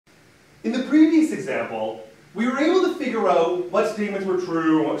In the previous example, we were able to figure out what statements were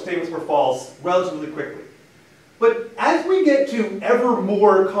true and what statements were false relatively quickly. But as we get to ever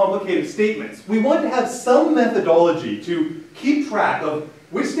more complicated statements, we want to have some methodology to keep track of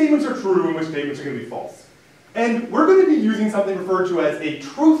which statements are true and which statements are going to be false. And we're going to be using something referred to as a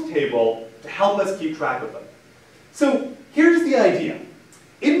truth table to help us keep track of them. So here's the idea.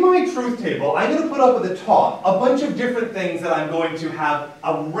 In my truth table, I'm going to put up at the top a bunch of different things that I'm going to have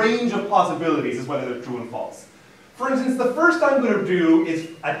a range of possibilities as whether they're true and false. For instance, the first I'm going to do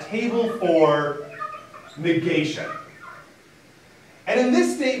is a table for negation. And in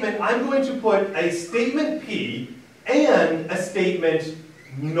this statement, I'm going to put a statement P and a statement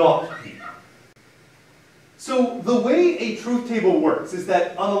not P. So the way a truth table works is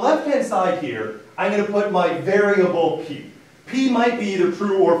that on the left-hand side here, I'm going to put my variable P. P might be either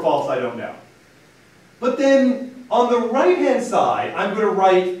true or false, I don't know. But then on the right-hand side, I'm going to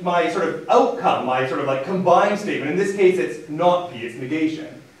write my sort of outcome, my sort of like combined statement. In this case, it's not P, it's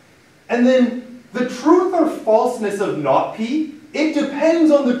negation. And then the truth or falseness of not P, it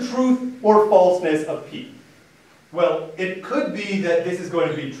depends on the truth or falseness of P. Well, it could be that this is going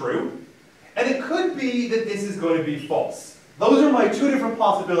to be true, and it could be that this is going to be false. Those are my two different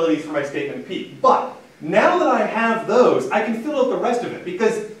possibilities for my statement P. But now that I have those, I can fill out the rest of it,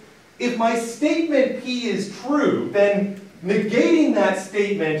 because if my statement P is true, then negating that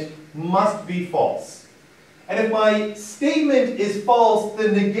statement must be false. And if my statement is false,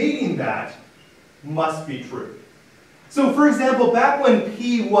 then negating that must be true. So for example, back when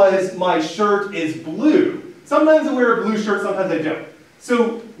P was my shirt is blue, sometimes I wear a blue shirt, sometimes I don't.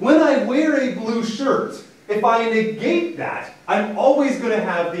 So when I wear a blue shirt, if I negate that, I'm always going to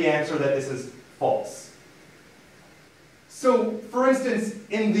have the answer that this is false. So, for instance,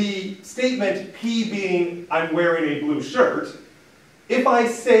 in the statement P being I'm wearing a blue shirt, if I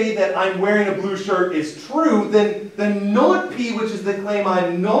say that I'm wearing a blue shirt is true, then the not P, which is the claim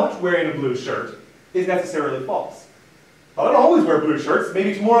I'm not wearing a blue shirt, is necessarily false. I don't always wear blue shirts.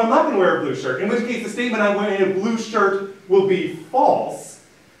 Maybe tomorrow I'm not going to wear a blue shirt, in which case the statement I'm wearing a blue shirt will be false,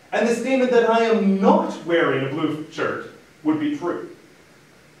 and the statement that I am not wearing a blue shirt would be true.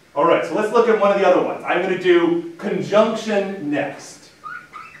 All right, so let's look at one of the other ones. I'm going to do conjunction next.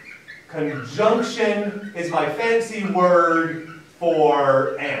 Conjunction is my fancy word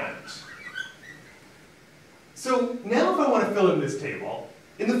for and. So now if I want to fill in this table,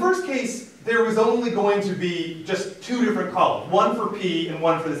 in the first case, there was only going to be just two different columns, one for P and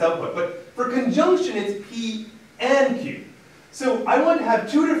one for this output. But for conjunction, it's P and Q. So I want to have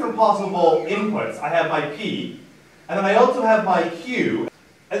two different possible inputs. I have my P, and then I also have my Q.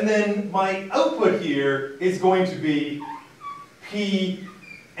 And then my output here is going to be P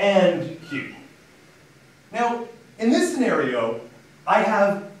and Q. Now, in this scenario, I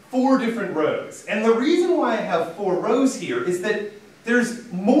have 4 different rows. And the reason why I have 4 rows here is that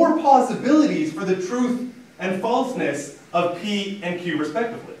there's more possibilities for the truth and falseness of P and Q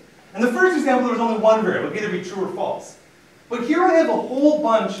respectively. In the first example, there was only one variable. It could either be true or false. But here I have a whole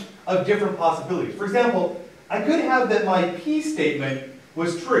bunch of different possibilities. For example, I could have that my P statement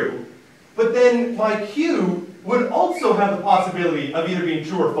was true, but then my Q would also have the possibility of either being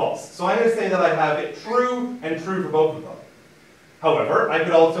true or false. So I'm going to say that I have it true and true for both of them. However, I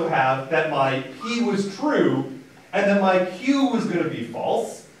could also have that my P was true and that my Q was going to be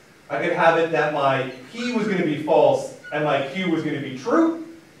false. I could have it that my P was going to be false and my Q was going to be true.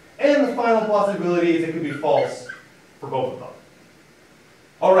 And the final possibility is it could be false for both of them.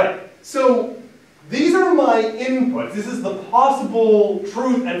 All right, so these are my inputs. This is the possible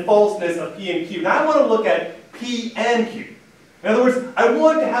truth and falseness of P and Q. Now I want to look at P and Q. In other words, I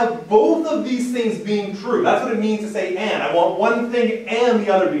want to have both of these things being true. That's what it means to say and. I want one thing and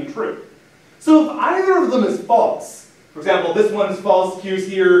the other being true. So if either of them is false, for example, this one's false, Q's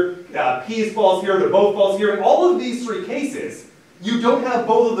here, P is false here, they're both false here, in all of these 3 cases, you don't have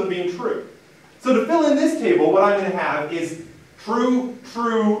both of them being true. So to fill in this table, what I'm going to have is true,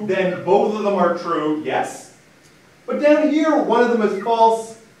 true, then both of them are true, yes. But down here, one of them is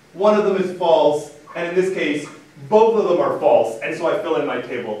false, one of them is false, and in this case, both of them are false, and so I fill in my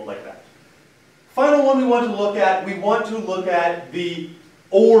table like that. Final one we want to look at the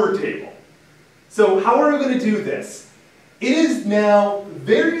OR table. So how are we going to do this? It is now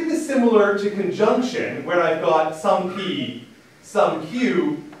very similar to conjunction, where I've got some P, some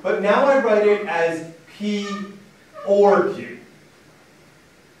Q, but now I write it as P or Q.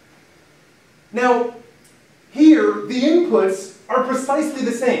 Now, here, the inputs are precisely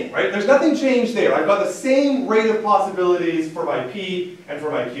the same, right? There's nothing changed there. I've got the same rate of possibilities for my P and for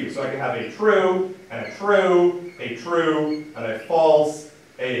my Q. So I can have a true, and a true, a true, and a false,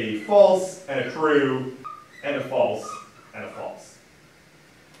 a false, and a true, and a false, and a false.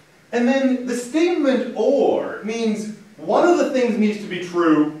 And then the statement or means one of the things needs to be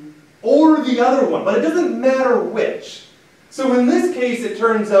true or the other one, but it doesn't matter which. So in this case, it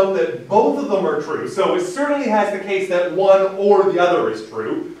turns out that both of them are true. So it certainly has the case that one or the other is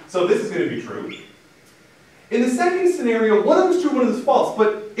true. So this is going to be true. In the second scenario, one of them is true, one of them is false.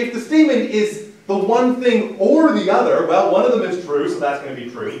 But if the statement is the one thing or the other, well, one of them is true, so that's going to be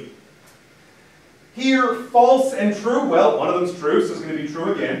true. Here, false and true, well, one of them is true, so it's going to be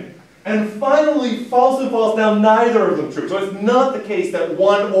true again. And finally, false and false, now neither of them true. So it's not the case that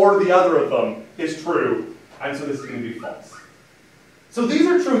one or the other of them is true, and so this is going to be false. So these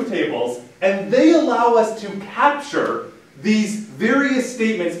are truth tables, and they allow us to capture these various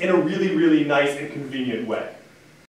statements in a really, really nice and convenient way.